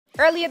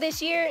Earlier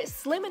this year,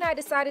 Slim and I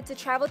decided to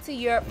travel to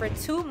Europe for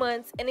 2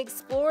 months and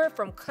explore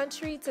from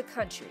country to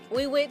country.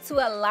 We went to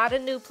a lot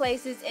of new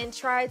places and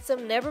tried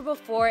some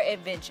never-before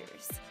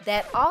adventures.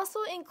 That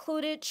also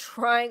included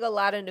trying a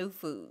lot of new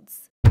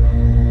foods.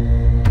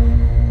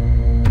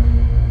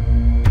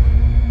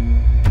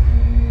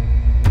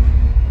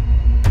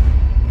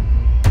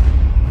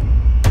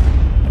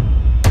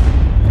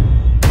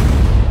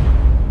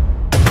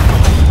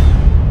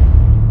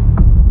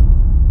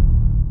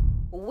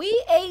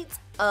 We ate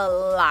a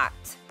lot.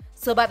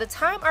 So by the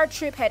time our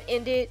trip had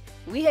ended,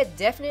 we had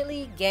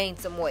definitely gained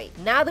some weight.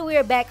 Now that we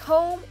are back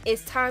home,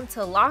 it's time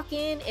to lock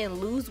in and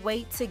lose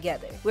weight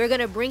together. We're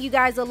gonna bring you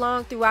guys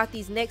along throughout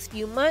these next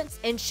few months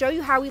and show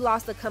you how we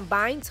lost a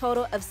combined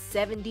total of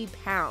 70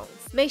 pounds.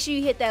 Make sure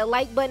you hit that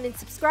like button and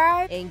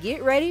subscribe and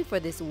get ready for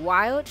this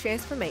wild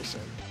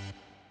transformation.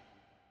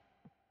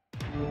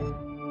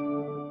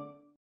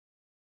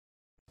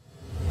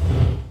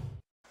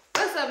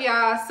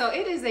 Y'all, so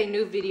it is a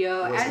new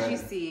video. As you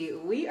see,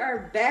 we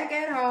are back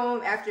at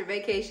home after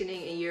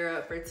vacationing in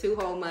Europe for 2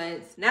 whole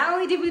months. Not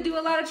only did we do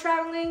a lot of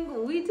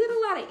traveling, we did a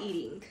lot of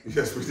eating.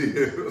 Yes, we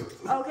did.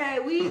 Okay,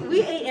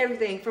 we ate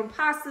everything from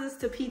pastas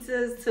to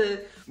pizzas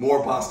to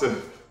more pasta.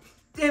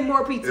 And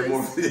more pizzas.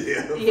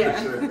 Yeah.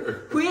 For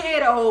sure. We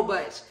ate a whole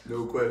bunch.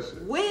 No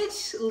question.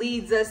 Which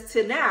leads us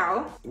to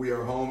now. We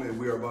are home and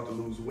we are about to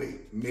lose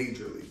weight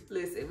majorly.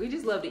 Listen, we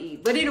just love to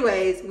eat. But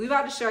anyways, we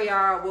about to show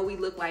y'all what we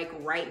look like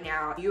right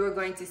now. You are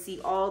going to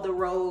see all the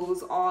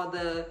roles, all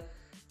the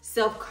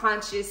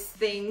self-conscious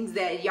things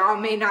that y'all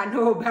may not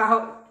know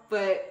about,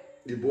 but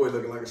your boy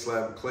looking like a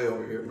slab of clay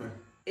over here, man.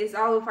 It's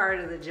all a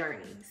part of the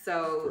journey.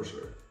 So for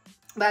sure.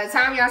 By the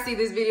time y'all see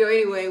this video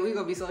anyway, we're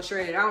gonna be so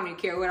shredded. I don't even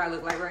care what I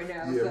look like right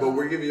now. Yeah, so. But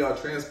we're giving y'all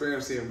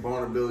transparency and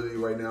vulnerability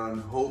right now in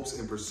hopes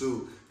and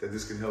pursuit that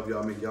this can help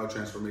y'all make y'all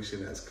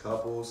transformation as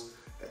couples,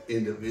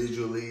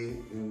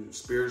 individually, and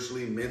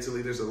spiritually,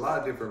 mentally. There's a lot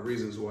of different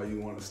reasons why you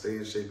want to stay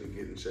in shape and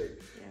get in shape.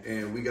 Yeah.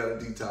 And we got to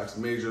detox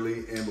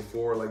majorly. And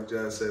before, like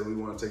Jazz said, we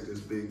want to take this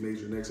big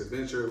major next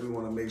adventure. We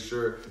want to make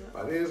sure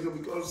by then it's going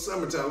to be close to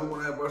summertime. We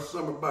want to have our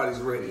summer bodies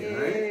ready,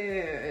 right?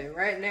 Yeah,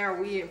 right now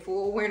we in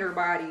full winter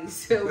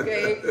bodies,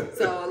 okay?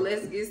 So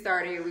let's get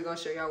started. We're going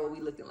to show y'all what we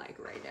looking like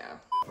right now.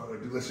 All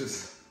right, let's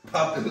just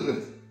pop the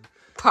hood.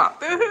 Pop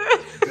the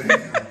hood?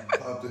 Damn,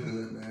 pop the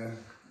hood, man.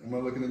 Am I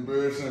looking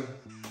embarrassing?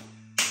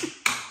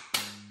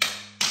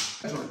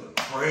 That's like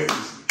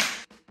crazy.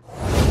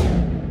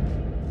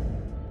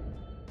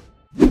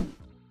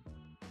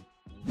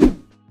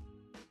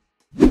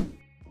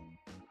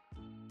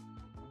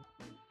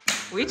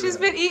 We just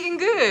been eating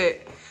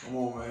good. Come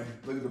on, man.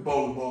 Look at the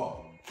bowling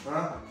ball.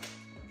 Huh?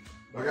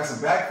 I got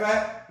some back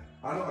fat.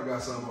 I know I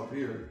got some up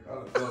here. I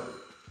love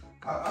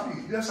it. I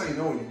mean, that's how you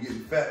know when you're getting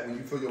fat, when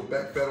you feel your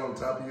back fat on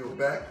top of your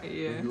back.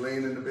 Yeah. When you're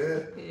laying in the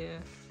bed. Yeah.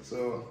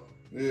 So,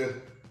 yeah.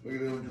 Look at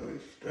them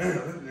joints. Damn,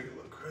 that nigga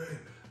look crazy.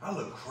 I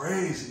look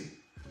crazy.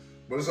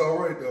 But it's all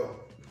right, though.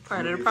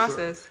 Part of the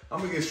process. I'm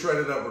going to get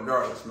shredded up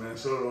regardless, man.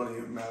 So it don't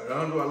even matter.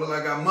 Do I look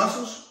like I got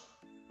muscles?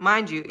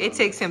 Mind you, it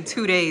takes him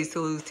 2 days to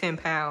lose 10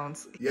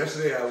 pounds.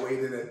 Yesterday, I weighed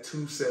in at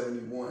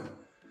 271.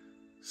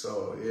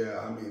 So,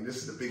 yeah, I mean, this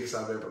is the biggest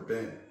I've ever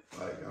been.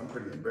 Like, I'm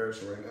pretty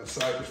embarrassing right now.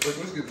 Side perspective,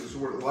 let's get this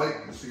word of light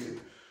and see it.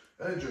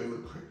 That joint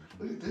look crazy.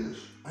 Look at this.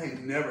 I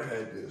ain't never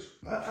had this.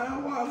 I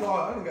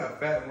done got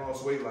fat and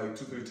lost weight like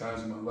 2-3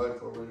 times in my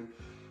life already.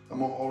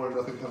 I'm an all or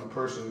nothing kind of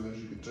person, as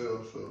you can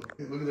tell. So,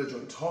 hey, look at that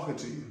joint talking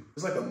to you.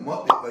 It's like a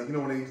Muppet. Like, you know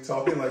when they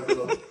talking like, it's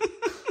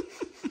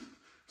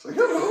like,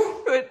 hello.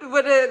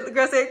 What the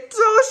girl say,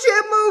 throw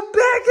Shamu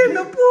back in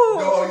the pool.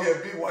 Oh, yeah,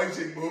 big white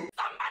chick move.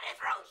 Somebody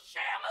throw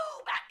Shamu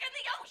back in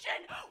the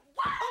ocean.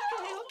 Wow.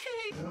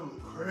 Okay. That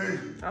look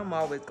crazy. I'm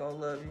always gonna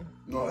love you.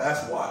 No,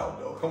 that's wild,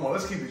 though. Come on,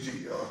 let's keep it G,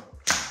 y'all.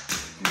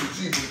 Keep it G,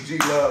 big G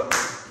love,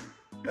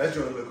 man. That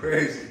joint look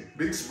crazy.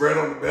 Big spread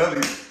on the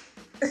belly.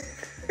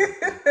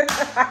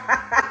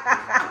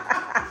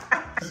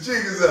 The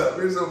jig is up.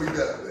 Here's what we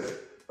got, man.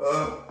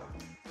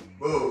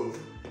 Boom.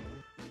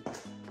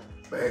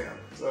 Bam.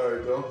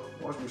 Sorry, though.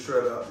 Watch me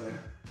shred out, man.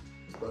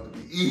 It's about to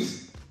be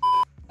easy.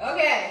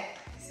 Okay,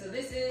 so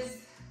this is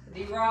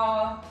the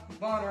raw,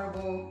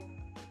 vulnerable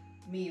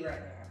me right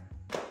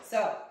now.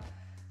 So,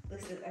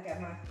 listen, I got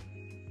my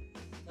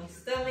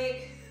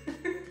stomach.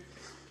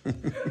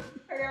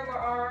 I got my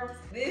arms.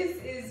 This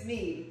is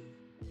me.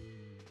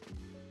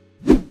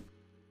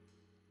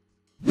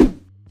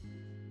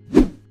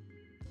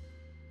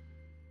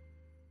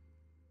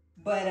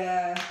 But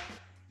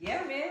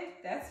yeah, man,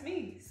 that's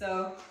me.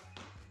 So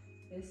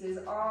this is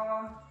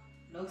all,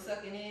 no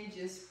sucking in,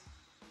 just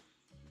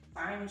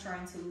I'm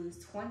trying to lose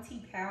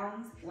 20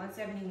 pounds.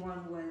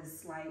 171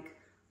 was like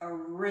a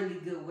really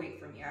good weight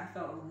for me. I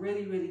felt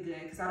really, really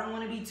good because I don't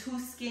want to be too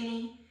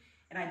skinny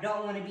and I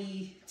don't want to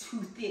be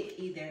too thick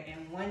either.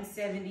 And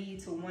 170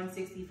 to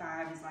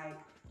 165 is like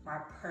my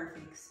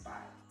perfect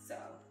spot. So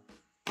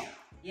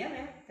yeah,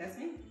 man, that's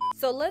me.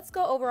 So let's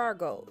go over our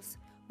goals.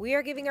 We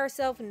are giving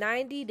ourselves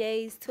 90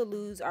 days to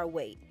lose our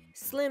weight.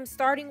 Slim's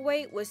starting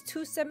weight was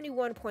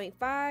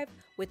 271.5,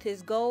 with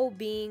his goal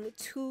being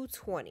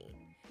 220.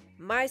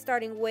 My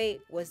starting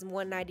weight was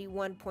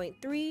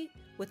 191.3,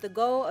 with the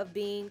goal of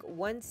being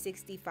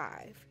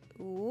 165.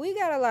 We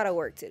got a lot of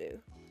work to do.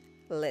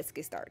 Let's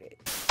get started.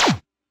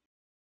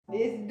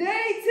 It's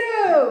day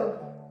 2.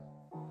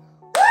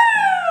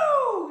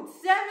 Woo!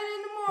 7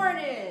 in the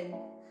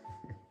morning.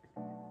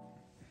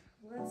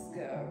 Let's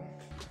go.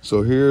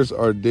 So here's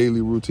our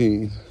daily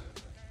routine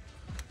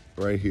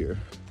right here.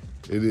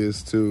 It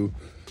is to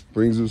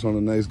bring Zeus on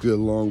a nice, good,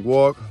 long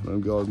walk, let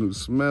him get all the new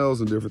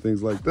smells and different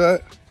things like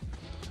that.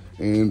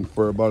 And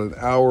for about an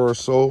hour or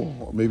so,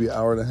 or maybe an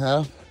hour and a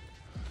half,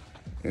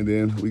 and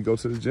then we go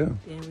to the gym.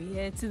 Then we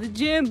head to the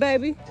gym,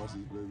 baby. Watch this,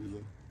 baby,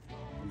 look.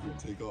 I'm gonna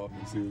take off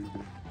and see what we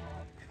do.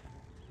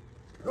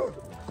 Go.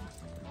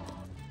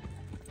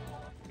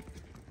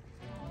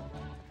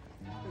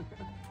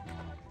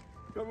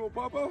 Come on,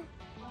 Papa.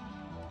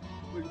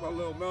 Look at my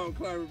little mountain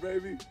climber,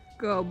 baby.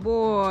 Good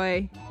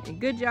boy. And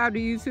good job to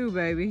you too,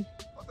 baby.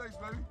 Oh, thanks,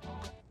 baby.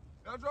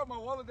 Did I drop my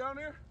wallet down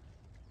there?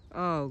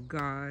 Oh,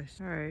 gosh.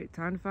 All right,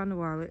 time to find the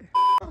wallet.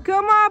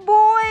 Come on,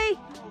 boy.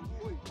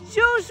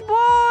 Juice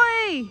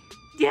boy.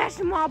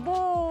 That's my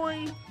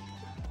boy.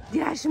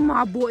 That's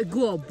my boy.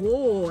 Good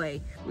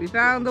boy. We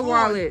found the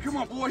wallet. Come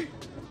on, boy.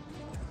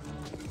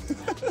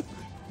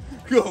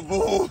 Good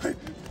boy.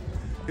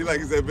 He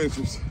likes his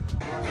adventures.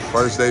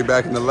 First day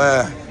back in the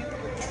lab.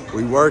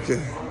 We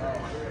working.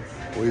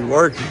 We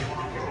working.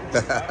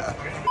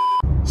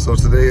 So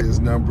today is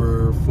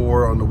number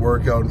 4 on the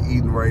workout,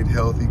 eating right,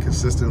 healthy,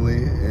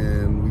 consistently,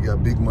 and we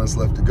got big months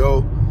left to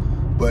go.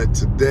 But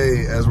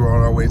today, as we're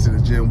on our way to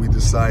the gym, we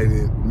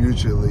decided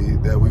mutually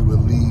that we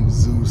would leave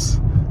Zeus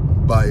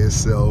by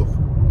himself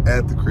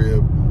at the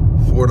crib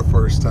for the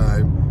first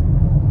time.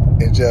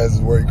 And Jazz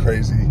is worried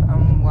crazy.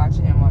 I'm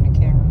watching him on the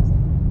cameras.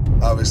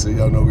 Obviously,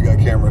 y'all know we got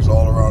cameras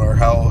all around our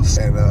house,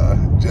 and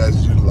Jazz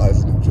is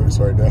utilizing them joints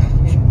right now.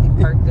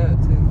 Perked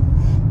up too.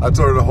 I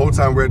told her the whole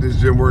time we're at this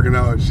gym working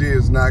out, she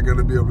is not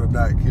gonna be able to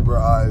not keep her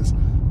eyes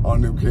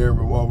on them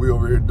camera while we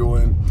over here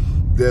doing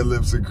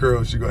deadlifts and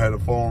curls. She gonna have the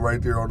phone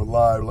right there on the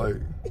live, like.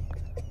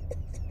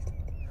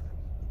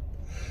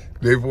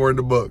 Day 4 in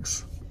the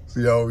books.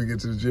 See how we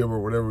get to the gym or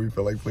whatever we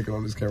feel like flicking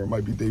on this camera. It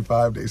might be day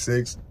 5, day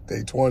 6,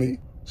 day 20.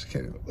 She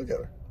can't even look at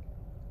her.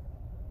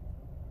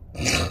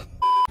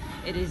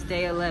 It is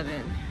day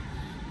 11,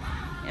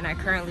 and I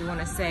currently want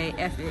to say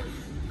F it.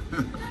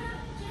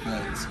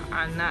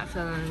 I'm not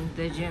feeling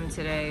the gym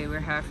today.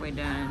 We're halfway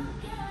done,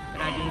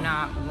 but I do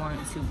not want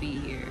to be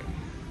here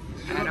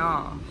at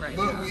all right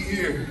now. But we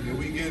here, and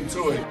we get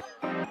into it.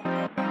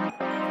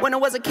 When I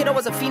was a kid, I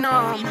was a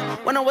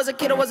phenom. When I was a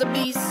kid, I was a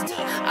beast.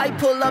 I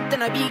pull up,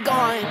 then I be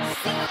gone.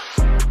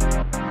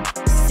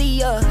 See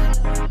ya.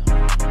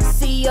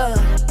 See ya.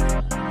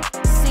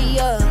 See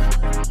ya.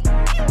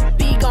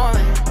 Be gone.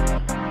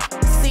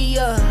 See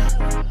ya.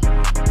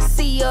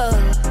 See ya.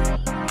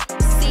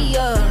 See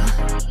ya.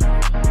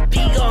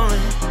 Be gone.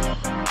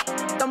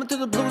 Thumbing through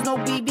the blues, no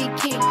BB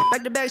King.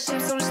 Back to back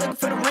shit, so just looking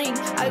for the ring.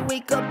 I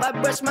wake up, I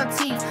brush my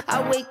teeth.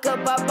 I wake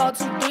up, I ball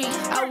 2, 3.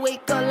 I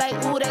wake up like,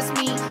 ooh, that's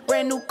me.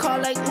 Brand new car,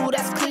 like, ooh,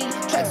 that's clean.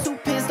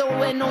 Tracksuit pants, don't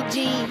wear no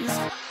jeans.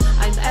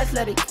 I'm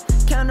athletic,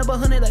 count up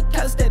 100 like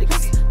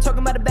calisthenics.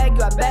 Talking about a bag, you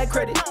got bad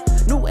credit.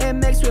 New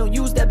MX, we don't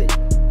use debit.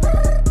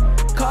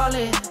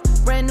 Calling,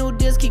 brand new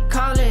deals, keep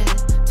calling.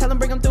 Tell them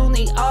bring them through,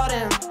 need all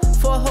them.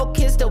 4 whole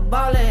kids still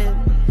ballin'.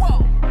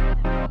 Whoa.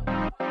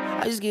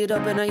 I just get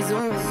up and I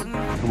zoom.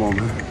 Come on,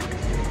 man.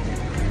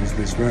 Let's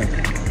get straight.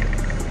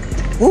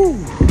 Woo!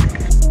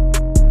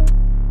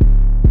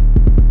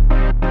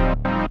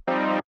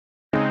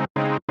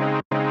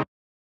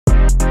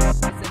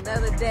 It's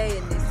another day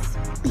in this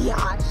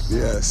biatch.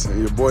 Yes, and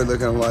your boy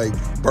looking like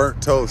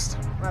burnt toast.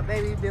 My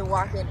baby been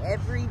walking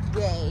every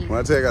day When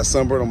I tell you I got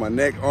sunburn on my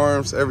neck,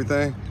 arms,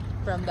 everything.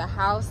 from the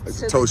house Like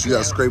to the toast the you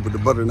gym. got scraped with the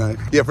butter knife.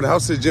 Yeah, from the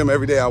house to the gym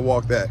every day I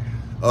walk that.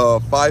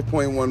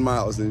 5.1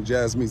 miles. Then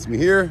Jazz meets me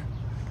here,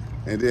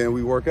 and then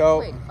we work out.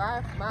 Wait,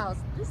 5 miles?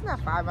 This is not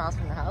 5 miles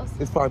from the house.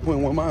 It's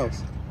 5.1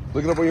 miles.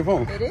 Look it up on your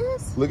phone. It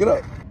is? Look it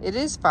up. It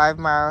is 5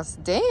 miles.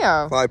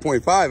 Damn.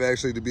 5.5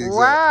 actually, to be exact.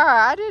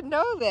 Wow, I didn't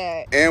know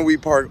that. And we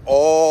park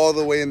all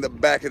the way in the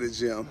back of the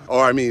gym.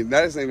 Or I mean,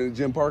 that isn't even the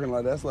gym parking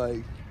lot. That's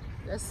like.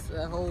 That's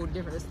a whole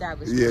different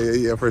establishment.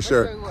 Yeah, for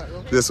sure.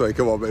 This way,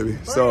 come on, baby.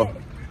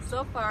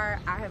 So far,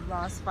 I have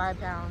lost 5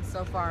 pounds.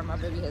 So far, my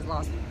baby has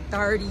lost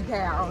 30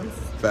 pounds.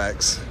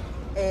 facts.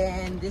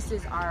 And this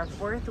is our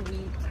 4th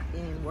week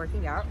in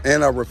working out.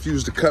 And I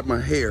refuse to cut my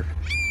hair.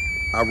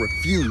 I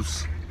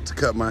refuse to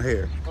cut my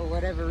hair. For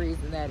whatever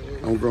reason that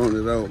is. I'm growing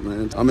it out,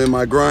 man. I'm in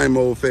my grind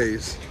mode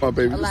phase. My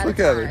baby, just look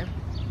at her.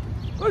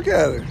 Look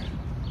at her.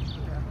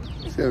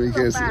 See how you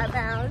can't see. 5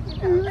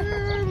 pounds, you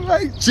know.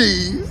 Like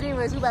cheese.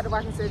 Anyways, we about to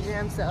walk into the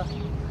gym, so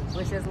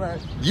wish us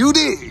luck. You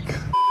dig.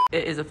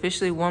 It is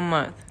officially 1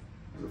 month.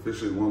 It's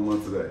officially 1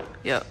 month today.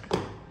 Yep.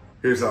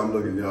 Here's how I'm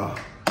looking, y'all.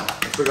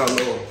 I still got a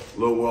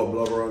little well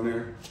blubber on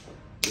there.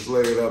 Just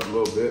lay it up a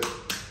little bit.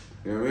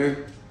 You know what I mean?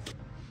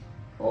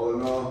 All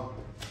in all,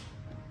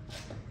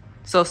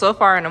 So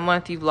far in a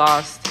month, you've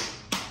lost?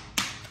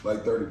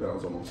 Like 30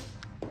 pounds almost.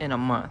 In a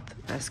month.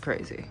 That's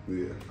crazy.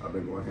 Yeah, I've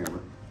been going hammer.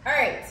 All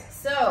right,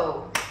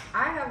 so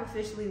I have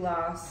officially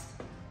lost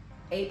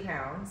 8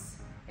 pounds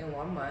in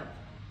 1 month.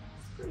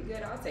 It's pretty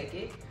good, I'll take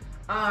it.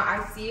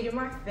 I see it in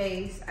my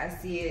face. I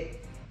see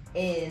it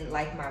in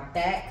like my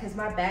back, because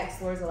my back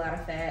stores a lot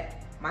of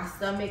fat. My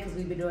stomach, because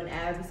we've been doing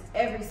abs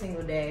every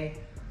single day.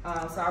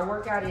 So our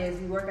workout is,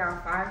 we work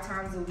out 5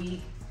 times a week,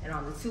 and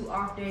on the 2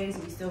 off days,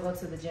 we still go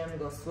to the gym to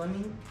go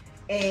swimming.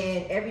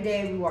 And every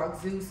day we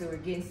walk Zeus, so we're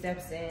getting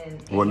steps in.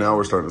 Well, now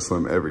we're starting to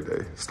swim every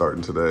day,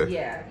 starting today.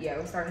 Yeah,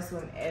 we're starting to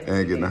swim every day.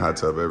 And getting in the hot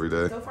tub every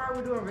day. So far,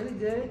 we're doing really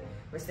good.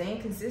 We're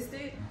staying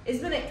consistent. It's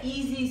been an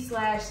easy /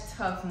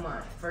 tough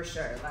month, for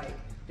sure. Like,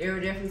 there were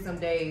definitely some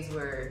days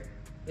where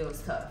it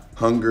was tough.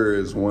 Hunger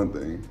is one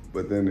thing,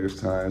 but then there's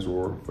times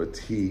where we're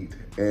fatigued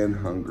and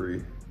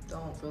hungry.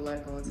 Don't feel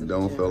like going to the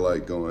Don't gym. feel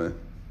like going.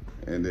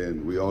 And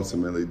then we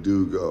ultimately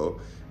do go.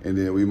 And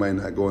then we might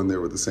not go in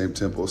there with the same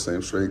tempo,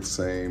 same strength,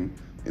 same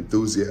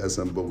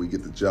enthusiasm, but we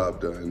get the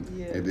job done.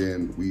 Yeah. And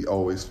then we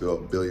always feel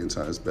a billion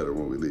times better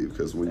when we leave.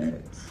 Because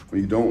when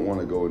you don't want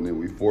to go and then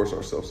we force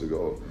ourselves to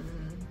go,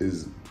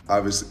 is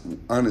obviously,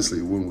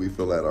 honestly, when we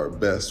feel at our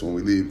best when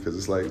we leave. Because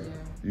it's like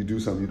you do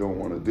something you don't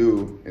want to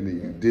do, and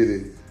then you did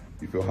it,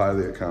 you feel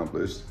highly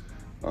accomplished.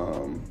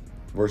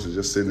 Versus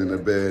just sitting in the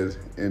bed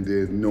and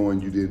then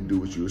knowing you didn't do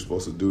what you were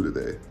supposed to do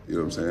today. You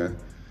know what I'm saying?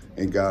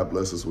 And God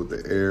bless us with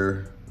the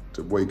air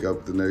to wake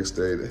up the next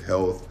day, the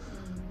health,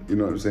 you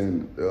know what I'm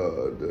saying?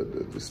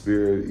 The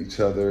spirit, each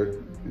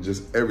other, and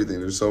just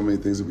everything. There's so many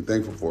things to be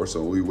thankful for.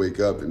 So when we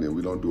wake up and then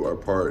we don't do our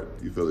part,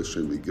 you feel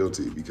extremely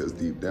guilty because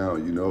deep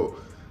down, you know,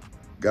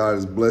 God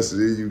is blessed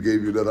in you,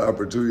 gave you another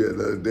opportunity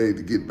another day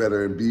to get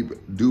better and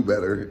do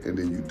better, and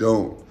then you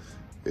don't.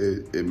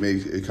 It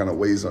kind of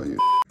weighs on you.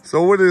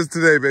 So what is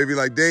today, baby?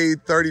 Like day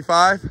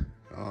 35?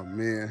 Oh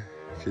man,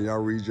 can y'all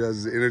read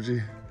Jazz's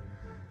energy?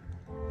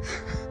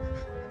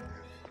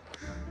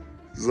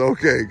 It's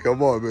okay,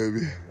 come on,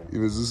 baby.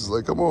 Even this is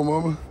like, come on,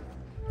 mama.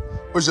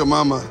 Where's your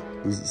mama?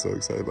 This is so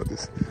excited about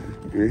this.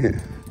 Your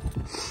hand.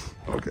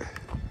 Okay.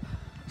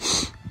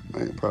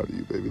 I am proud of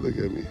you, baby. Look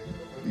at me.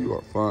 You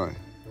are fine.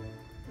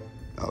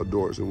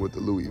 Outdoors and with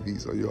the Louis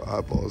V's on your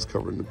eyeballs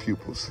covering the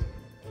pupils.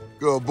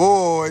 Good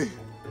boy.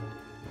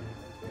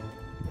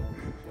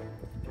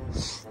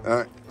 All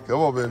right,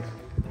 come on, baby.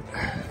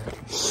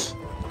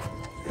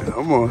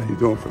 Come on, you're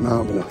doing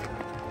phenomenal.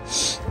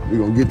 We're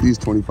gonna get these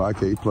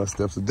 25K plus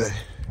steps a day.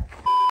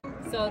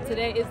 So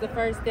today is the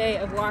first day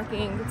of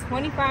walking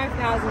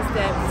 25,000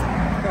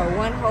 steps for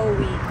 1 whole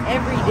week,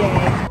 every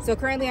day. So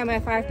currently I'm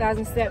at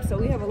 5,000 steps, so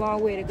we have a long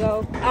way to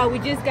go. We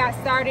just got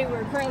started.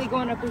 We're currently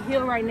going up a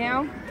hill right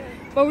now,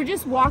 but we're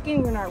just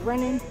walking, we're not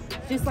running.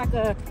 Just like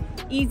a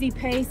easy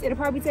pace. It'll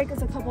probably take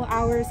us a couple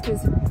hours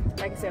because,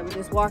 like I said, we're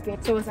just walking.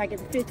 So it's like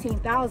at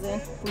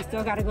 15,000, we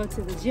still gotta go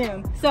to the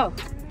gym. So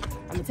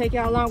I'm gonna take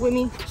y'all along with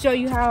me, show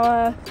you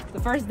how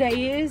the first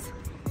day is.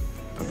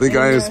 I think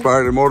I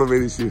inspired and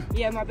motivated you.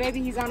 Yeah, my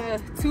baby, he's on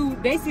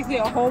basically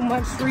a whole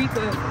month streak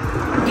of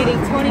getting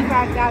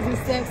 25,000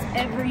 steps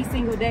every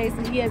single day.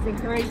 So he has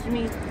encouraged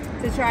me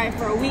to try it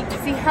for a week to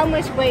see how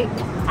much weight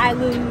I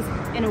lose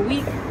in a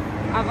week.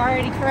 I've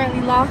already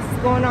currently lost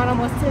going on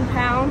almost 10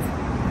 pounds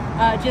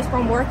just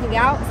from working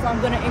out. So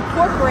I'm gonna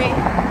incorporate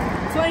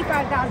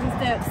 25,000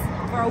 steps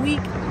for a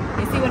week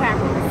and see what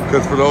happens.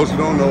 Because for those who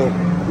don't know,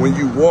 when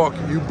you walk,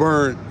 you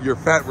burn your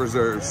fat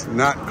reserves,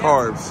 not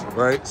carbs,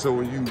 right? So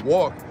when you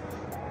walk,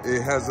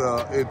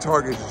 it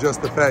targets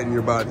just the fat in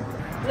your body.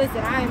 Listen,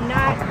 I am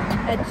not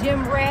a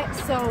gym rat,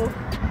 so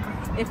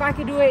if I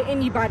can do it,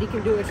 anybody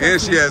can do it. And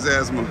she has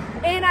asthma.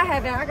 And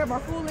I got my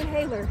full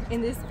inhaler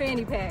in this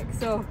fanny pack.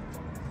 So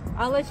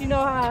I'll let you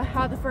know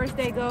how the first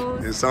day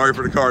goes. And sorry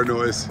for the car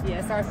noise.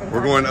 Yeah, sorry for the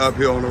We're going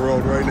uphill on the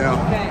road right now.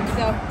 Okay,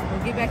 so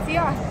we'll get back to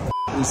y'all.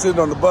 We're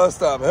sitting on the bus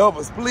stop. Help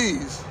us,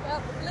 please.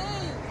 Help,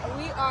 please.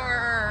 We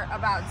are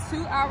about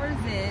 2 hours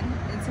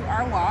into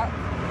our walk.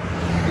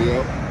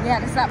 Yep. We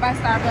had to stop by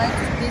Starbucks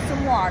to get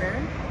some water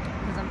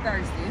because I'm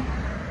thirsty.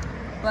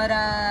 But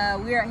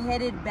we are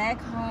headed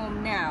back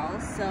home now.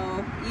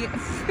 So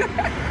yes.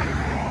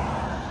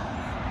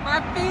 My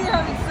feet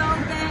hurt so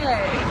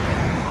bad.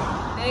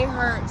 They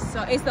hurt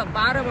so. It's the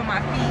bottom of my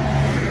feet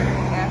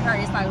that hurt.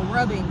 It's like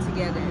rubbing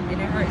together,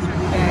 and it hurts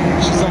really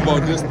bad. She's talking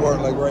about this part,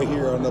 like right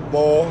here on the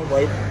ball,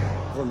 right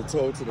from the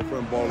toe to the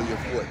front ball of your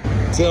foot.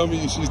 Tell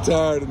me she's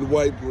tired and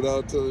wiped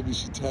without telling me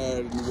she's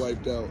tired and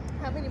wiped out.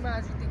 How many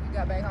miles do you think you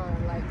got back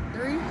home? Like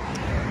 3? We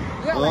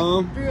got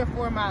like 3 or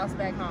 4 miles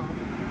back home.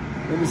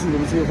 Let me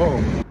see your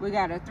phone. We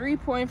got a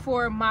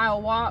 3.4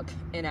 mile walk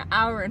and an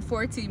hour and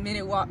 14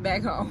 minute walk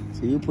back home.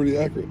 So you're pretty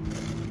accurate.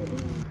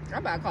 I'm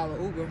about to call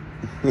an Uber.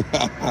 I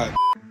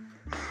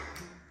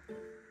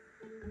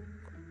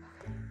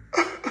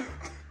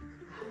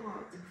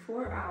walked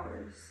 4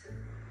 hours,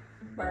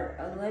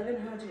 burned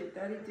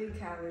 1,133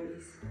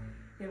 calories,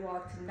 and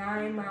walked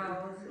 9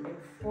 miles and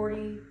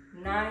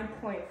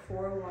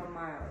 49.41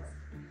 miles.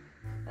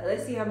 Now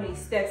let's see how many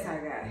steps I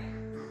got.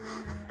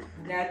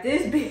 Now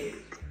this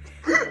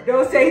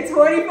Don't say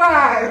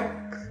 25.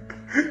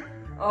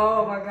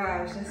 Oh my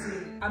gosh, let's see.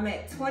 I'm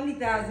at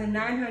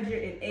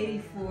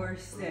 20,984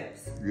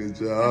 steps. Good At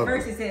job.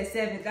 first it said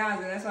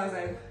 7,000. That's why I was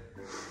like,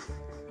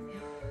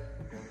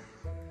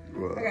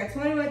 Well, I got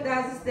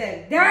 21,000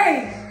 steps.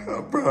 Dang!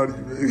 I'm proud of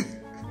you, baby.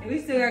 And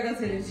we still gotta go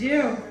to the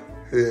gym.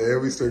 Yeah,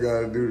 and we still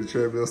gotta do the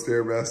treadmill,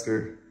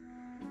 Stairmaster,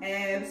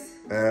 Abs,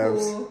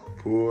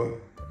 pool,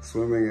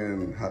 swimming,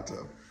 and hot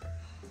tub.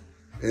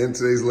 And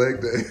today's leg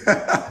day.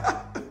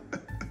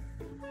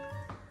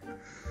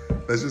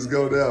 Let's just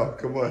go now.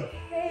 Come on.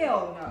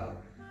 Hell no.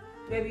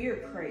 Baby,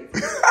 you're crazy.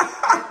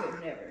 I could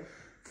never.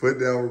 Foot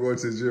down. We're going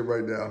to the gym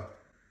right now.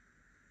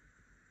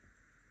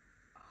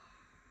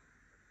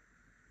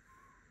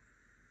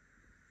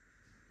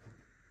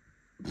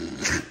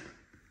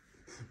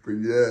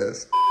 Bring your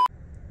ass.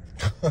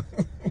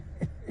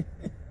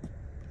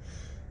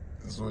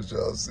 This is what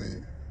y'all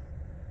see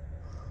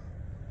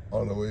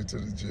on the way to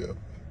the gym.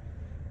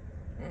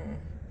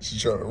 She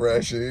trying to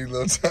ration any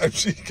little time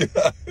she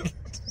got.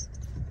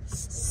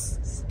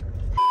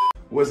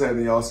 What's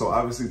happening, y'all? So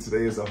obviously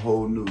today is a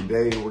whole new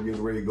day and we're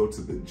getting ready to go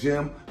to the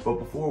gym. But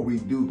before we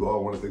do go, I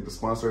want to thank the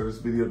sponsor of this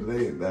video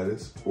today, and that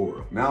is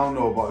Aura. Now, I don't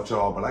know about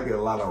y'all, but I get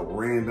a lot of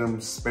random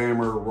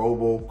spammer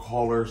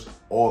robocallers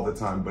all the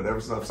time. But ever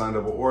since I've signed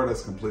up with Aura,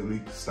 that's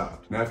completely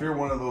stopped. Now, if you're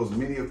one of those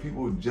many of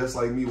people just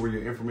like me where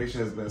your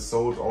information has been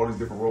sold to all these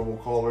different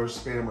robocallers,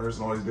 spammers,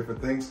 and all these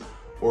different things,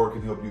 Aura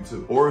can help you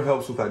too. Aura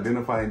helps with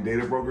identifying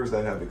data brokers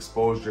that have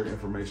exposed your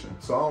information.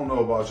 So I don't know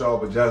about y'all,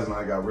 but Jazz and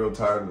I got real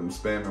tired of them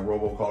spam and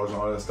robocallers and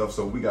all that stuff.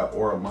 So we got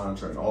Aura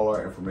monitoring all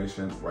our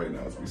information right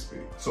now as we speak.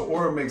 So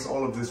Aura makes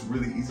all of this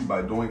really easy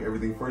by doing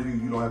everything for you.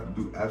 You don't have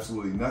to do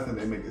absolutely nothing.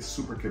 They make it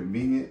super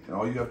convenient, and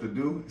all you have to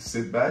do is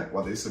sit back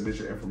while they submit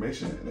your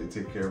information and they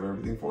take care of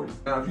everything for you.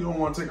 Now, if you don't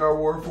want to take our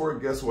word for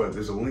it, guess what?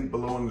 There's a link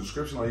below in the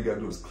description. All you gotta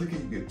do is click it.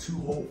 You get 2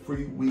 whole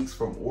free weeks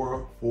from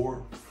Aura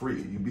for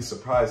free. You'd be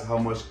surprised how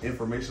much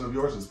information of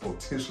yours is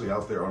potentially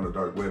out there on the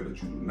dark web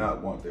that you do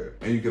not want there.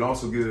 And you can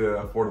also get it at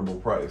an affordable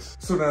price.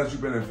 So now that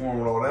you've been informed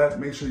with all that,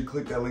 make sure you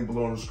click that link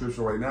below in the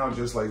description right now,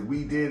 just like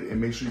we did,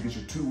 and make sure you get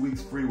your 2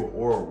 weeks free with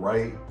Aura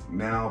right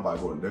now by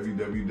going to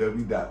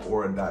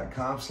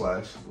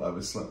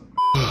www.aura.com/loveisSlim.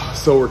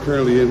 So we're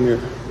currently in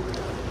here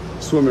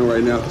swimming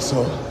right now,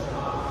 so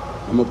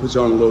I'm gonna put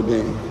you on a little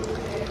game.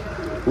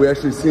 We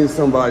actually seen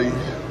somebody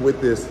with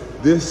this.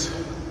 This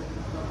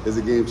is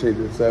a game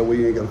changer, so that way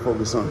you ain't gotta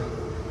focus on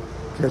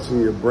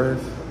catching your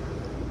breath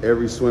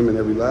every swim and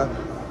every lap,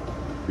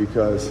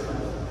 because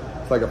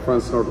it's like a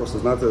front snorkel, so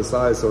it's not to the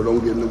side, so don't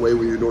get in the way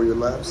when you're doing your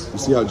laps. You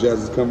see how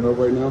Jazz is coming up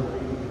right now?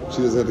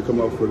 She doesn't have to come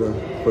up for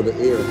the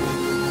air.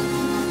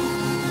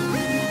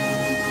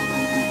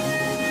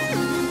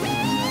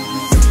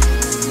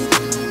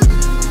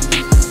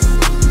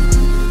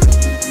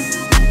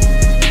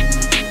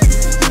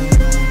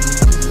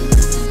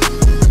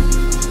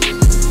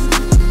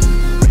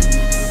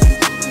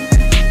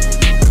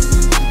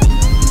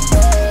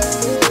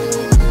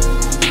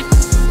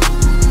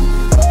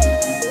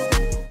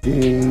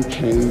 Game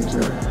changer.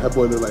 That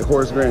boy look like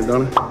Horace Grant,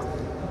 don't it?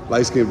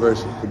 Light skin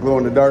version, the glow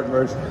in the dark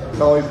version. It's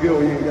always good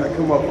when you ain't gotta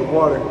come up with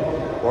water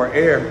or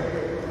air. I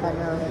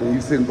know. When you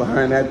sitting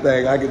behind that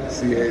thing, I get to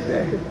see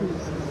everything.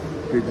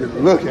 You just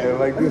look at it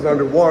like this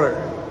underwater.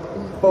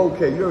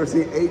 4K, you ever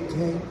seen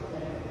 8K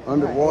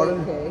underwater?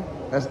 8K.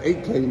 That's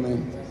 8K,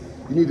 man.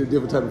 You need a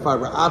different type of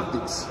fiber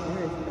optics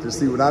to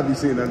see what I be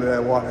seeing under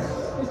that water.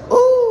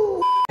 Ooh!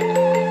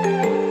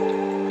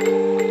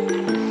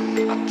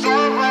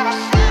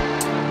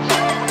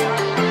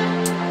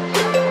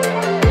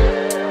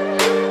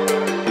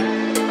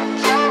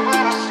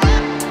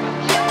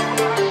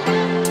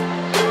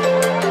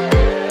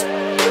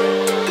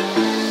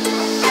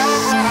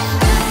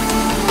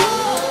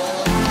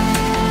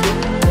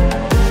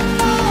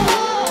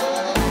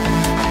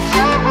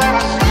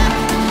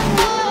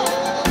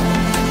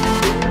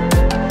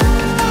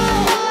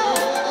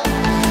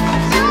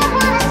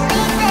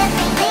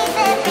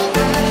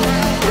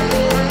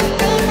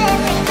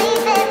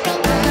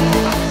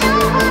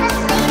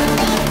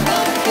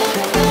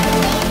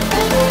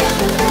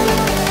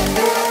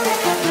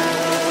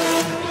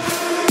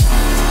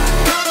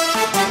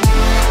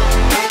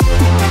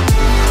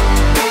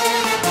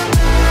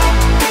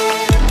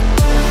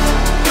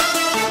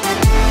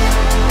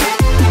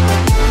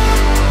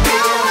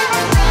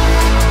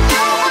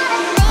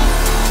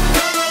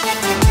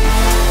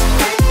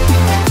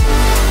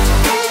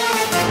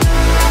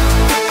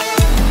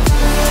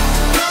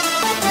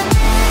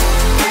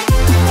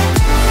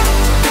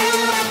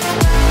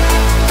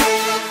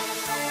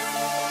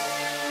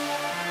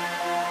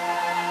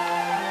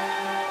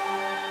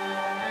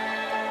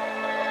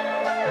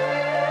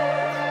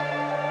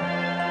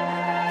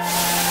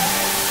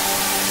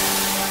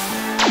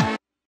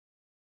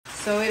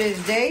 So it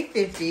is day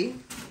 50,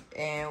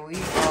 and we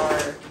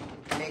are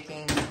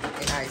making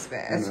an ice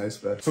bath. An ice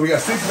bath. So we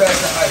got 6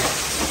 bags of ice.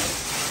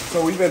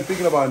 So we've been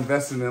thinking about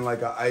investing in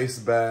like an ice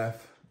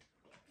bath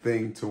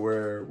thing, to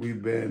where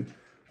we've been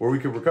where we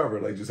can recover,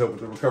 like just help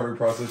with the recovery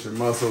process, your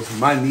muscles.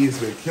 My knees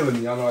been killing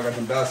me. Y'all know I got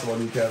them basketball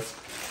kneecaps.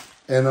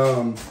 And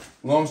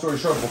long story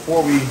short,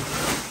 before we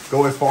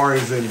go as far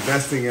as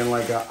investing in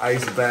like an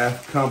ice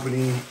bath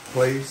company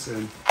place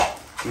and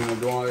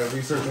doing all that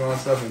research and all that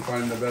stuff and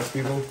finding the best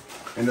people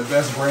and the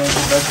best brands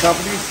and best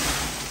companies,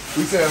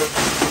 we said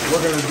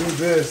we're gonna do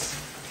this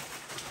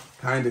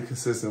kind of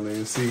consistently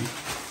and see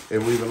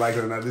if we even like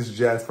it or not. This is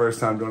Jaz's first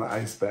time doing an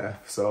ice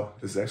bath, so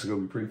this is actually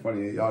gonna be pretty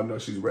funny. And y'all know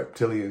she's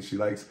reptilian. She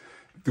likes,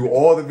 through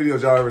all the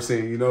videos y'all ever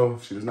seen,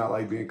 she does not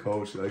like being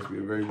cold. She likes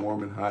being very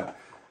warm and hot.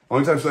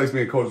 Only time she likes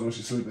being cold is when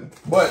she's sleeping.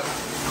 But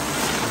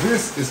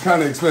this is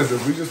kind of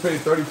expensive. We just paid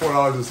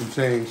 $34 and some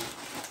change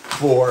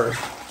for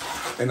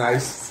an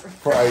ice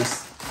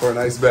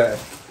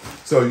bath.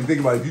 So you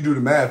think about it, if you do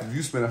the math, if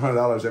you spend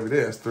 $100 every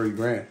day, that's $30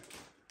 grand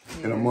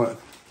in a month.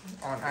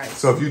 On ice.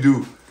 So if you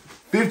do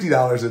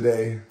 $50 a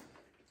day,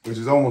 which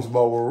is almost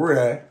about where we're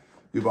at,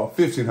 you're about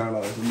 $1,500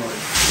 a month.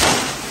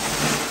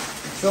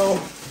 So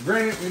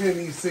granted, we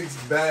didn't need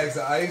 6 bags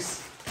of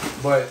ice.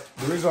 But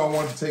the reason I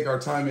wanted to take our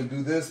time and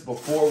do this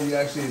before we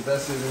actually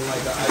invested in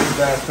like an ice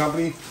bath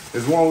company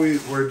is one,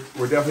 we're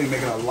definitely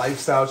making a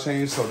lifestyle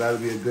change, so that'll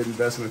be a good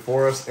investment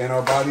for us and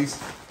our bodies.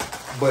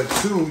 But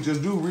 2,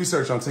 just do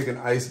research on taking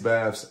ice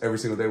baths every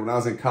single day. When I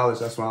was in college,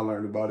 that's when I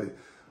learned about it.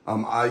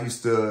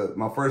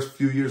 My first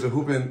few years of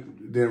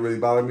hooping didn't really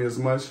bother me as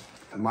much.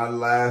 My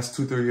last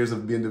 2-3 years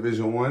of being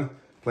Division I,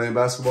 playing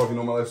basketball, if you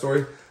know my life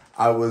story,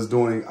 I was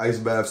doing ice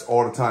baths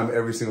all the time,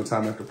 every single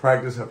time after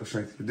practice, after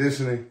strength and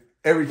conditioning.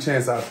 Every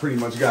chance I pretty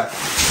much got.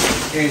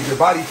 And your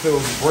body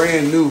feels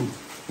brand new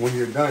when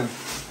you're done.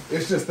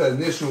 It's just the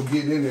initial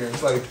getting in there.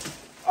 It's like,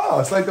 oh,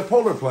 it's like the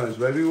polar plunge,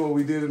 baby, what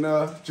we did in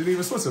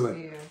Geneva,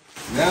 Switzerland. Yeah.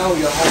 Now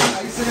you're all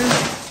ice in.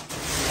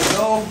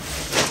 So,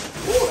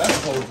 ooh, that's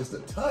cold just a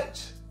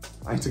touch.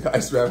 I ain't took an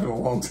ice bath in a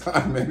long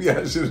time. Maybe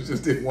I should have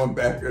just did 1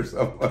 bag or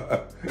something.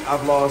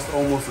 I've lost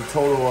almost a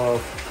total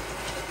of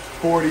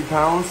 40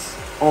 pounds,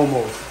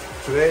 almost.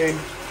 Today,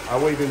 I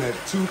weighed in at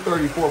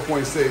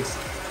 234.6.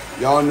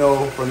 Y'all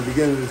know from the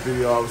beginning of this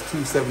video, I was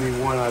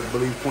 271, I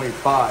believe,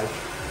 0.5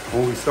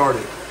 when we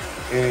started.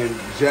 And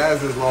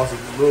Jazz has lost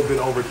a little bit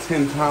over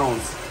 10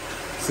 pounds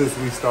since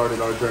we started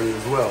our journey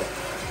as well.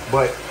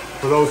 But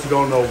for those who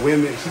don't know,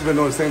 women, she's been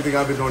doing the same thing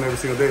I've been doing every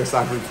single day,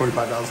 aside from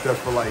 25,000 steps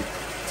for like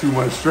 2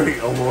 months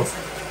straight almost.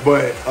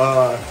 But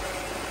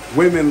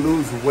women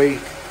lose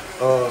weight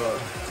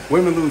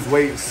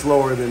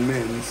slower than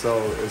men. So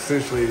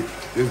essentially,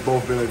 there's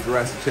both been a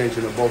drastic change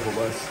in both of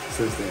us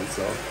since then.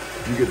 So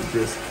you get the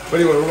gist. But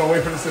anyway, we're gonna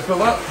wait for this to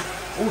fill up.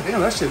 Oh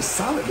damn, that shit's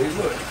solid, baby.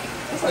 Look,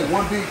 that's like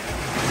 1 big.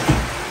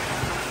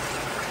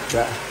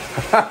 Yeah.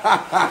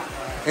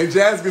 And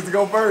Jazz gets to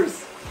go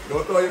first.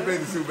 Go throw your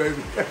bathing suit,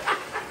 baby.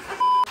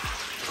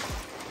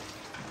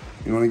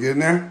 You wanna get in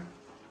there?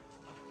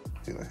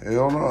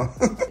 Hell no.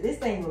 This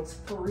thing looks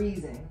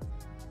freezing.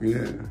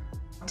 Yeah.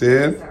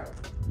 10,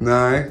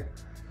 9,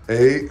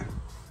 8,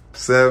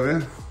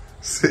 7,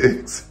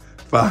 6,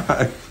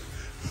 5,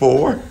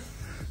 4,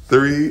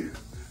 3,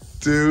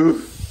 2,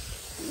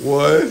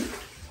 1.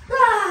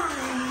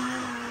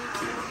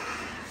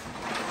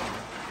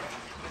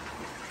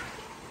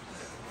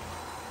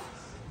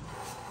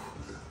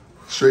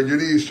 Straighten your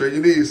knees,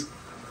 straighten your knees.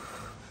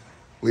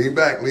 Lean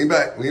back, lean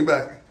back, lean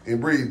back. And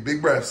breathe,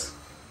 big breaths.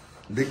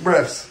 Big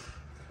breaths.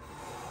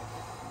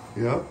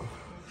 Yep.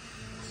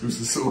 Zeus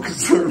is so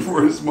concerned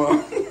for his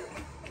mom.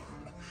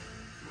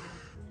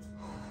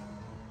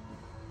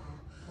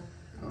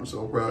 I'm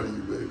so proud of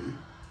you, baby.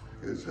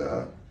 Good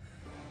job.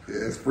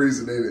 Yeah, it's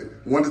freezing, ain't it?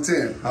 1 to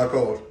 10, how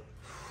cold?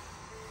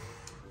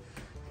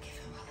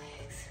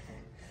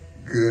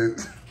 Good.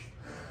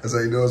 That's how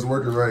you know it's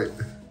working right.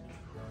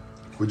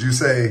 Would you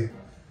say,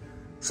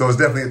 so it's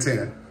definitely a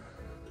 10?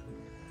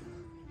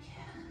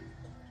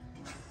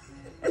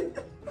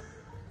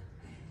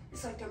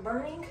 It's like they're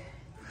burning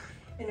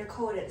and they're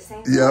cold at the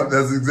same time. Yep,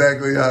 that's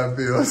exactly how it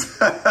feels.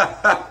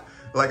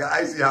 Like an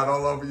icy hot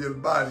all over your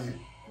body.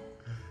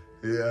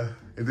 Yeah,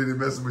 and then it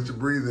messes with your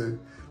breathing.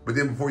 But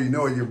then before you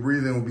know it, your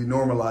breathing will be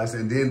normalized.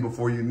 And then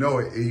before you know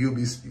it, you'll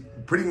be,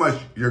 pretty much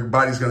your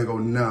body's gonna go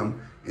numb.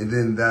 And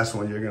then that's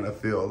when you're gonna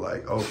feel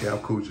like, okay, I'm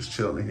cool, just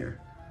chilling here.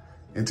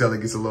 Until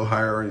it gets a little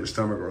higher on your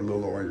stomach or a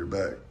little lower on your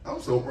back.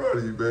 I'm so proud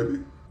of you,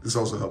 baby. This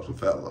also helps with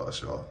fat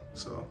loss, y'all.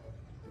 So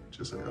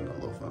just like another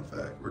little fun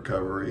fact.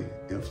 Recovery,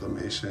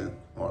 inflammation,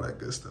 all that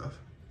good stuff.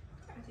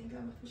 I think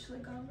I'm officially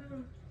gone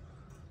now.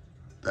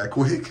 That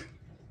quick?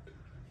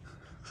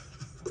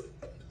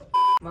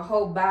 My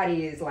whole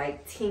body is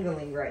like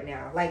tingling right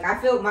now. Like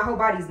I feel my whole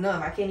body's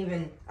numb. I can't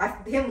even,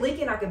 him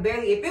licking, I can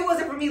barely, if it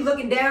wasn't for me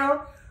looking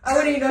down, I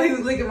wouldn't even know he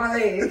was licking my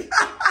leg.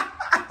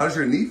 How's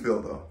your knee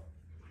feel though?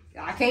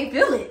 I can't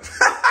feel it.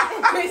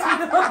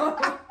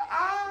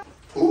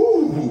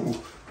 Ooh.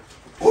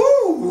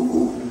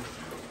 Ooh.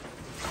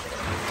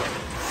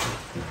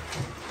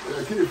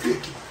 Yeah, get it,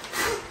 picky.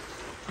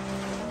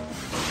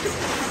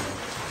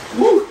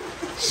 Woo.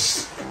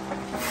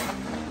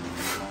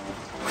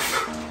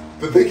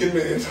 The thinking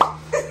man.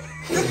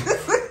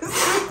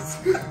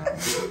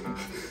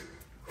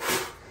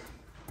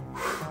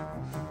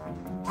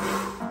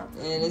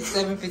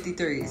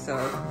 7:53, so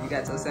you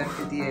got till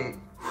 7:58.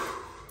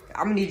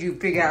 I'm gonna need you to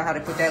figure out how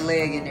to put that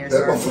leg in there, That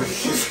sir.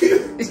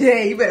 motherfucker.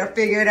 Yeah, you better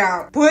figure it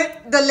out. Put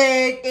the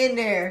leg in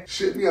there.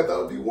 Shit me, I thought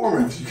it'd be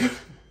warmer.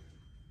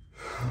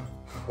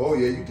 Oh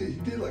yeah, you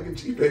did like a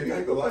G, baby. I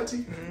ain't gonna lie to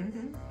you.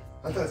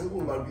 I thought this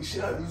was about to be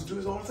shit. I used to do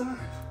this all the time.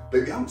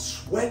 Baby, I'm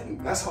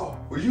sweating. That's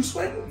all. Were you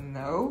sweating?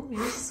 No,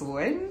 you're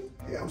sweating?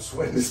 Yeah, I'm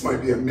sweating. This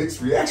might be a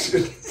mixed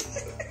reaction.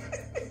 This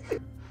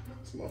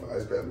motherfucker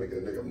ice bath making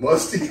a nigga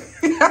musty.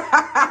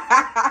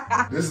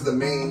 This is the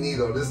main knee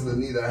though. This is the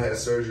knee that I had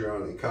surgery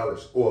on in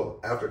college. Or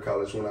after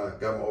college when I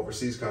got my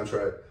overseas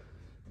contract.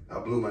 I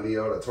blew my knee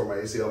out. I tore my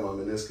ACL,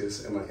 my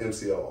meniscus, and my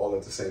MCL all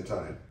at the same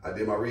time. I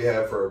did my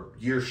rehab for a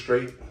year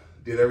straight.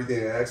 Did everything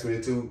they asked me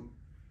to do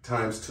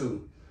times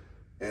 2.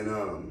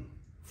 And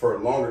for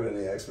longer than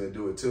they asked me to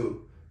do it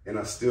too. And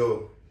I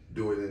still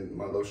do it in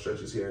my little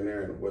stretches here and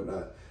there and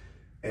whatnot.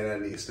 And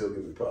that knee still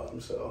gives me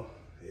problems, so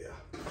yeah.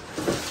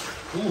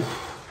 Ooh.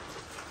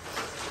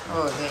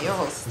 Oh, man, your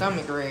whole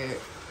stomach red.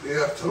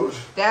 Yeah, I told you.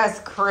 That's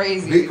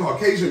crazy. Big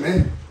Caucasian,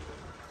 man.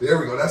 There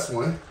we go, that's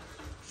one.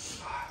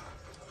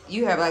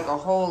 You have like a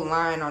whole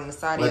line on the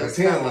side Like of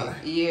your a tan stomach. line.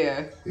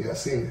 Yeah. Yeah, I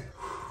seen it.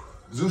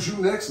 Zeus, you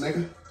next,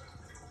 nigga.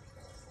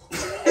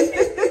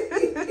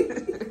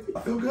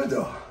 I feel good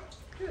though.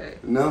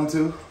 Good. Numb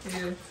too?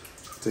 Yeah.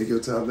 Take your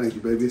time, thank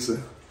you, baby. It's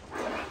an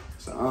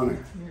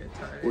honor.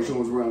 Which one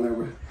was around there,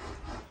 bro?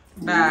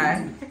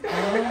 Bye.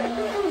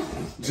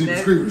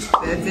 Jeepers Creepers.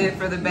 That's it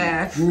for the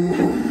bath.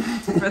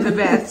 For the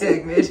bath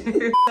segment.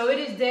 So it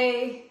is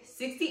day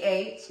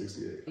 68.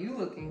 68. You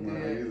looking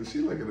Man, good. she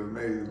looking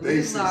amazing.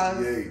 Day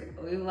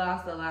 68. We've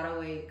lost a lot of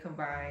weight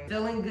combined.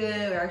 Feeling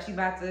good. We're actually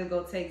about to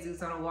go take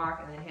Zeus on a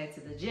walk and then head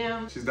to the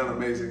gym. She's done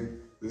amazing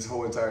this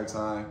whole entire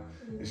time.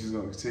 And she's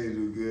gonna continue to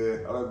do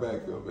good. How that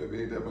back feel,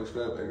 baby? Ain't that much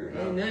fat back there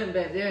now? Ain't nothing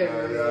back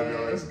there. Yeah, I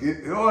know. It's good.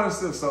 You know, there's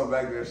still something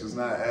back there. She's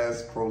not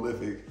as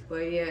prolific.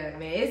 But yeah,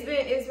 man, it's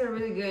been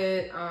really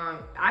good. I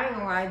ain't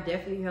gonna lie, it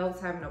definitely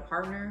helps having a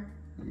partner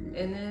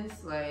in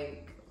this.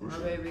 Like my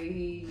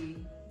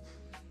baby,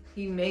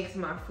 he makes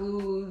my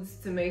foods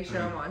to make sure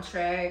I'm on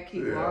track.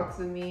 He walks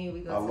with me.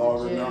 We go I to log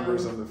the the gym.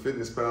 numbers of the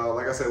fitness pal.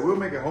 Like I said, we'll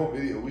make a whole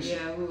video. We should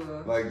Yeah, we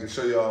will. like to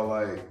show y'all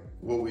like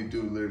what we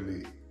do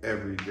literally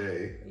every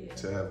day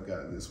to have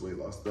gotten this weight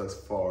loss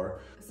thus far.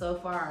 So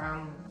far,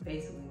 I'm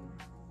basically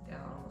down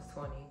almost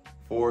 20.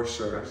 For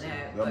sure. From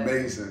that, but-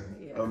 Amazing.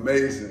 Yeah.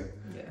 Amazing.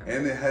 Yeah.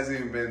 And it hasn't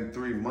even been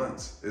 3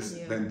 months. It's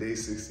been day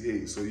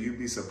 68. So you'd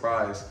be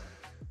surprised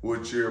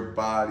what your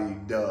body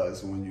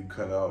does when you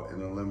cut out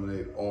and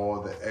eliminate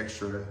all the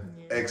extra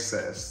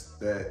excess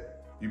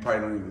that you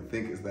probably don't even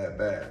think is that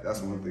bad.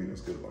 That's one thing that's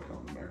good about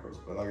counting macros.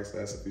 But like I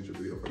said, that's a future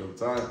video for another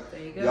time.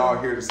 There you go.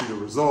 Y'all here to see the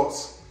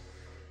results.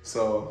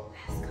 So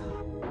Let's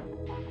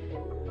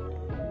go.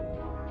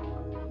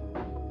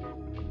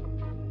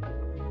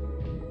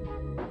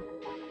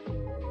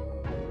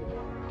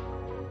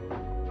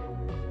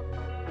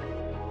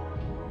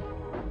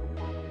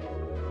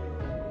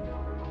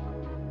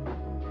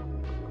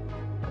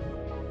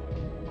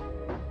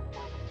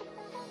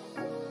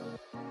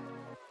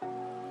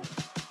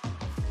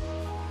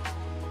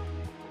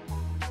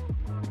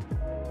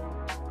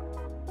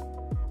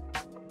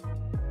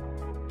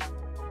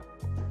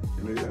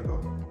 and there you go.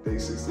 Day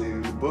 68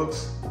 in the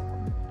books.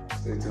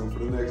 Stay tuned for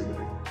the next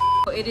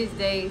day. It is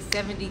day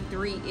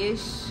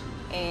 73-ish,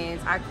 and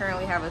I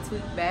currently have a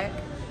tweaked back,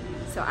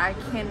 so I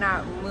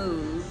cannot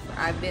move.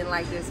 I've been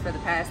like this for the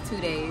past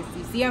 2 days.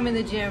 You see I'm in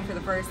the gym for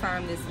the first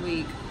time this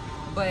week,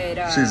 but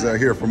She's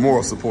here for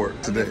moral support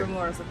I'm today. here for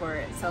moral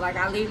support. So like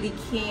I literally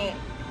can't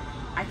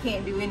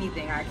do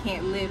anything. I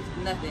can't lift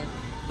nothing.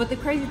 But the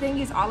crazy thing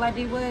is, all I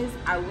did was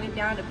I went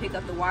down to pick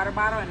up the water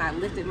bottle and I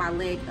lifted my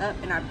leg up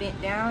and I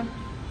bent down.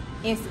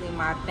 Instantly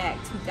my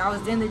back tweaked. I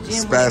was in the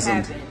gym when it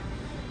happened,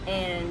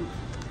 and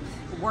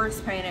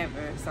worst pain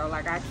ever. So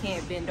like I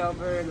can't bend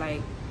over.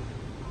 Like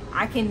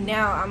I can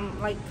now. I'm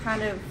like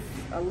kind of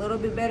a little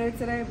bit better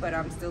today, but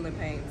I'm still in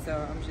pain.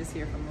 So I'm just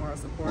here for moral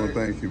support. Well,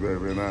 thank you,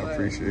 baby, and I But-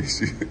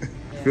 appreciate you.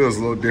 It feels a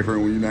little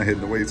different when you're not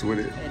hitting the weights with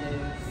it. It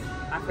is.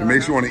 I feel It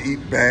makes you like want to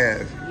eat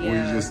bad when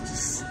Yeah. you're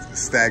just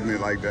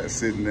stagnant like that,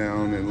 sitting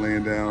down and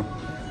laying down.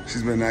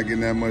 She's been not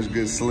getting that much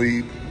good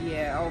sleep.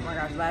 Yeah, oh my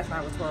gosh, last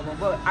night was horrible.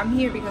 But I'm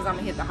here because I'm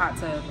gonna hit the hot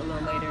tub a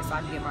little later so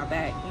I can get my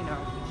back, you know.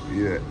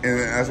 Yeah, and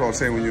that's what I'm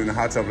saying when you're in the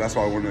hot tub. That's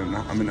why when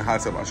I'm in the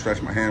hot tub, I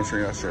stretch my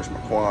hamstring, I stretch my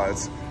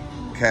quads,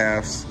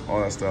 calves, all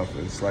that stuff.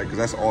 It's like, because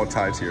that's all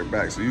tied to your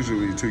back. So usually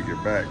when you tweak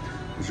your back,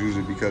 it's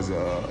usually because of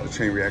a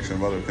chain reaction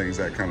of other things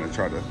that kind of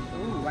try to.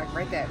 Ooh, like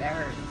right there, that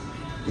hurt.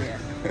 Yeah.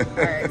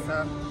 All right,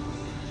 so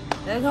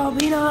let's go,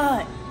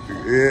 Peanut.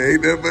 Yeah,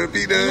 ain't nothing but a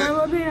peanut. Let's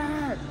go,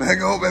 Peanut.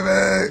 Back on,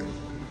 baby.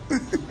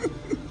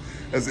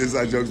 That's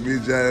inside jokes. Me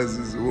and Jazz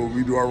is when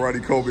we do our Ronnie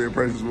Colby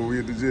impressions when we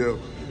at the gym.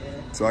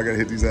 Yeah. So I gotta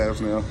hit these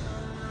abs now.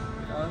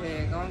 Go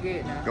ahead, go and get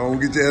it now. Go on,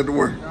 get your ass to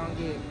work. Go and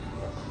get it.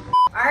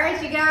 All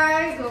right, you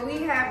guys, well,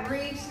 we have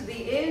reached the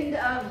end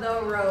of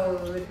the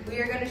road. We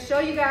are gonna show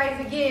you guys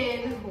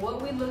again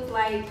what we look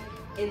like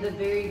in the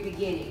very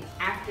beginning.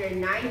 After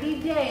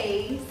 90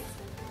 days,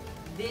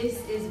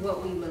 this is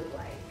what we look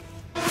like.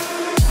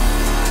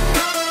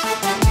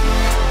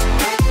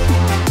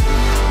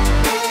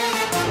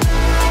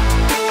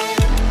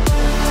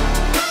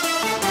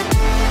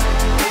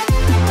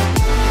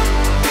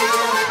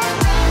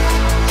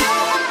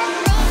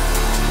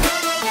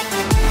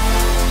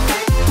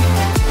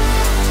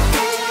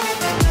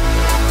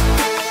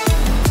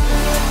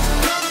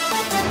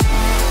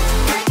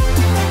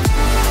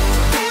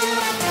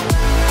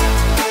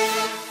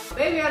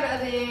 Baby, on the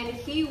other end,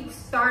 he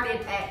started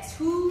at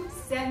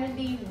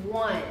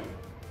 271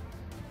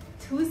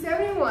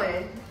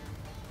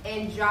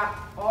 and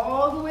dropped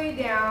all the way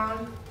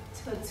down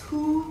to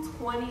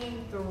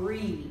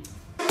 223.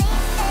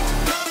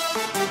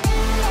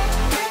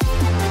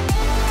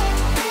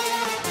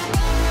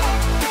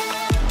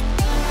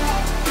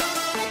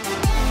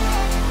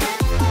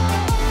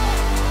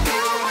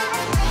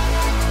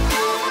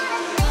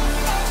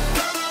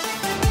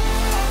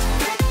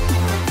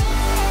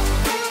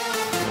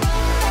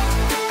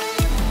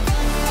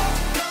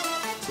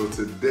 So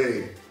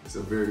today is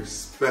a very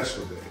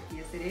special day.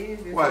 Yes, it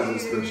is. Why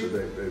is it a special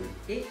day, baby?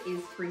 It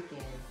is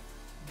freaking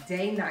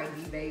day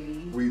 90,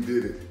 baby. We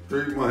did it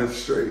 3 months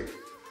straight.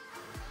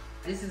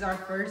 This is our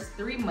first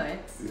 3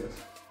 months. Yes.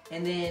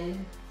 And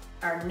then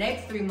our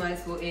next 3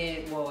 months will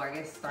end, well, I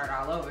guess start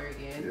all over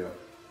again. Yeah.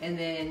 And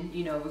then,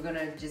 you know, we're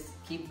gonna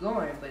just keep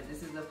going. But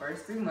this is the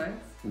first 3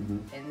 months.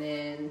 And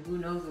then who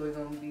knows what we're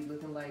gonna be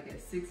looking like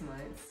at 6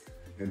 months.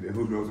 And then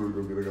who knows what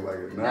we're gonna be looking like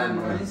at 9 9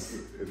 months.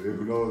 And then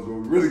who knows what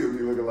we're really gonna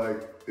be looking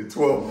like in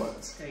 12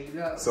 months. There you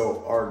go.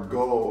 So our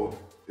goal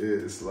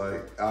is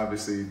like,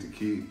 obviously, to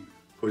keep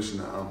pushing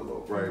the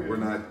envelope, right?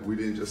 We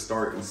didn't just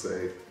start and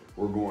say,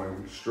 we're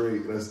going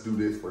straight, let's do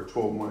this for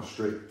 12 months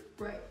straight.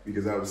 Right.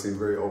 Because that would seem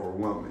very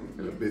overwhelming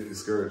and a bit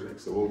discouraging.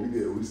 So what we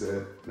did, we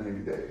said 90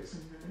 days.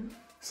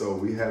 So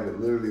we have it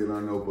literally in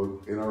our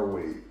notebook, in our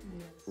weight,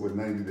 with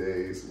 90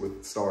 days,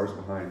 with stars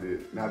behind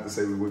it. Not to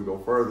say we wouldn't go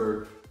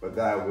further, but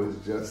that was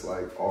just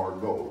like our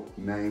goal.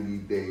 90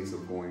 days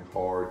of going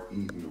hard,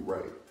 eating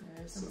right.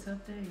 There's some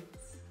tough days.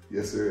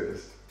 Yes, there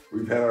is.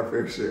 We've had our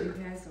fair share.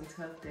 We've had some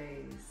tough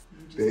days.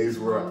 Days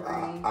where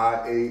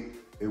I ate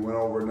and went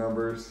over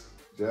numbers.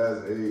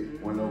 Jazz ate,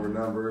 went over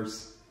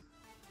numbers.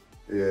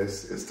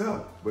 Yes, it's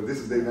tough, but this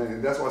is day 90.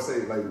 And that's why I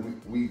say, like,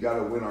 we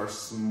gotta win our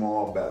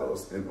small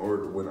battles in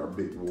order to win our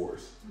big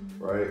wars,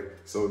 right?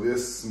 So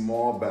this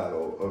small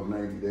battle of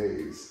 90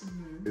 days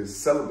is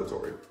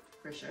celebratory.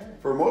 For sure.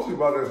 For most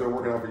people out there that are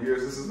working out for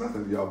years, this is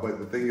nothing to y'all. But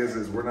the thing is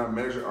we're not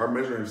measuring, our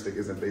measuring stick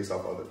isn't based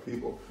off other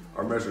people.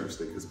 Our measuring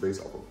stick is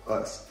based off of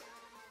us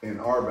in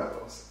our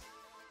battles,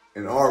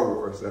 in our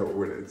wars that we're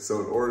winning.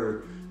 So in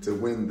order to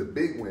win the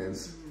big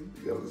wins,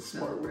 you gotta be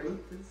smart with it.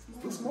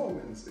 The small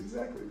wins,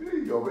 exactly. There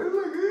you go, man.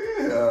 Look,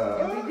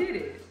 Yeah, we did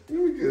it.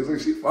 Here we go. Look,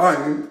 she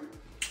fine.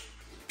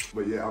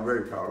 But yeah, I'm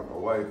very proud of my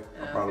wife.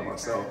 I'm proud of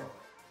myself.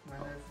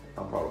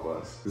 I'm proud of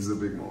us. This is a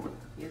big moment.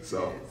 Yes,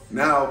 So it is.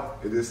 now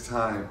it is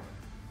time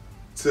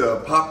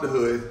to pop the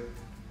hood,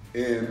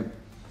 and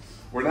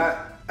we're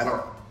not at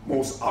our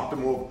most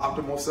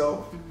optimal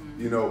self,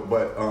 you know,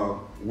 but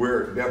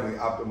we're definitely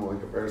optimal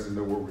in comparison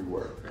to where we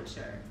were. For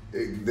sure.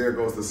 There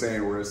goes the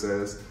saying where it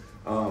says,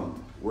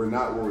 we're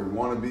not where we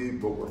want to be,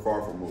 but we're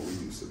far from what we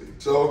used to be.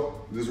 So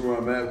this is where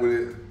I'm at with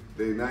it.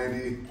 Day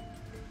 90.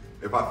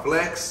 If I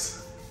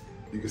flex,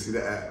 you can see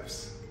the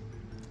abs.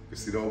 You can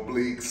see the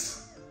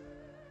obliques.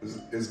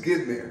 It's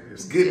getting there.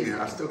 It's getting there.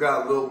 I still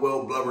got a little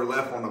well blubber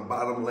left on the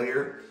bottom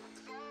layer,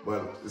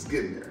 but it's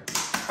getting there.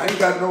 I ain't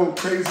got no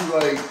crazy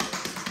like,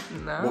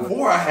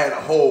 before I had a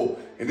hole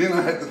and then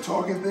I had the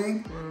talking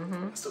thing.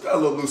 I still got a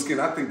little loose skin.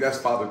 I think that's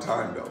father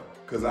time though,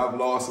 because I've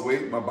lost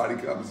weight, my body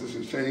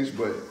composition's changed,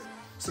 but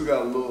still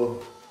got a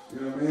little, you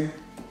know what I mean?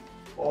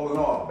 All in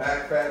all,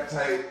 back fat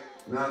tight,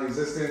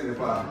 non-existent. If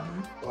I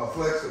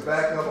flex the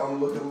back up, I'm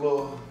looking a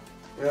little,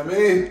 you know what I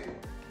mean?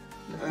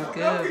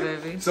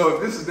 Good, baby. So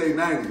if this is day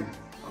 90,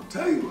 I'm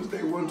telling you, it's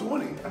day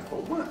 120. That's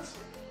 4 months.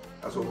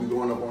 That's what we're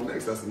going up on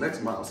next. That's the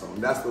next milestone.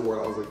 That's the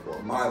word I was looking for,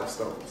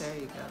 milestones. There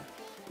you go.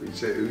 We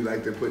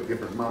like to put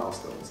different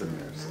milestones in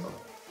there. So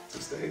to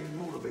stay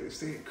motivated,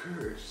 stay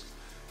encouraged,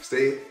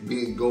 stay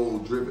being goal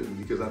driven,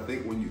 because I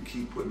think when you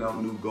keep putting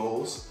out new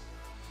goals,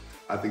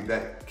 I think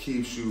that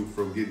keeps you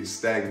from getting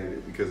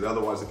stagnated, because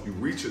otherwise if you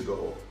reach a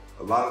goal,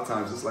 a lot of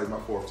times, it's like my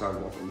 4th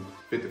time going from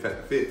fit to fat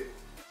to fit.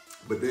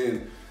 But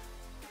then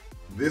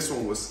this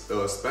one was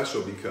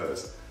special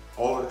because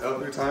all the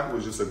other time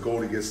was just a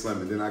goal to get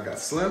slim, and then I got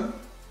slim,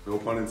 no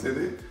pun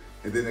intended,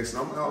 and then next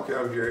time I'm like, okay,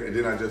 I'm here, and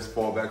then I just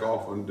fall back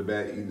off on the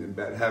bad eating and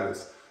bad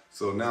habits.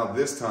 So now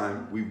this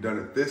time, we've done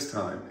it this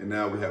time, and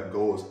now we have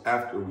goals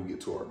after we get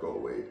to our goal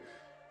weight.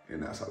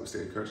 And that's how we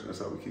stay encouraged, and that's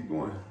how we keep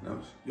going. Now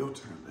it's your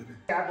turn, baby.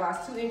 I've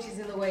lost 2 inches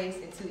in the waist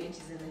and 2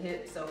 inches in the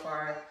hip so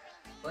far,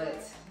 but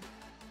this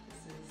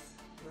is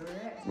where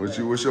we're at.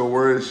 What's your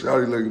word?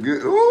 Shawty looking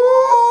good.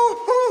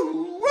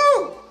 Ooh,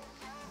 woo!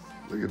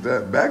 Look at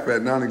that. Back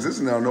fat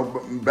non-existent now. No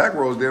back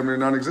rolls damn near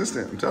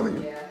non-existent. I'm telling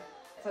you. Yeah,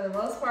 for the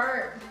most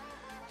part.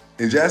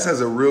 And Jazz has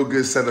a real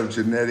good set of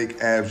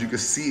genetic abs. You can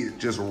see it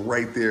just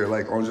right there,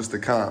 like on just the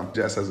com.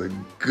 Jazz has a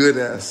good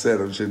ass set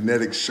of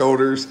genetic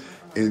shoulders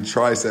and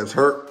triceps.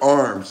 Her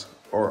arms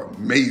are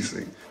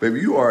amazing.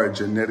 Baby, you are a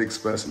genetic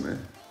specimen.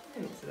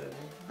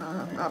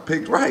 I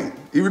picked right.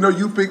 Even though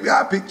you picked me,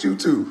 I picked you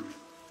too.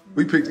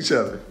 We picked each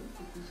other.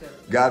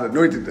 God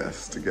anointed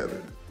us together.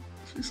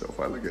 She's so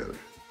fine. Look at her.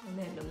 On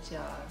that note,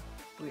 y'all,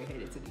 we're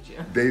headed to the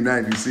gym. Day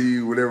 90, see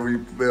you whenever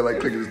you feel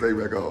like clicking this thing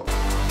back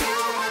off.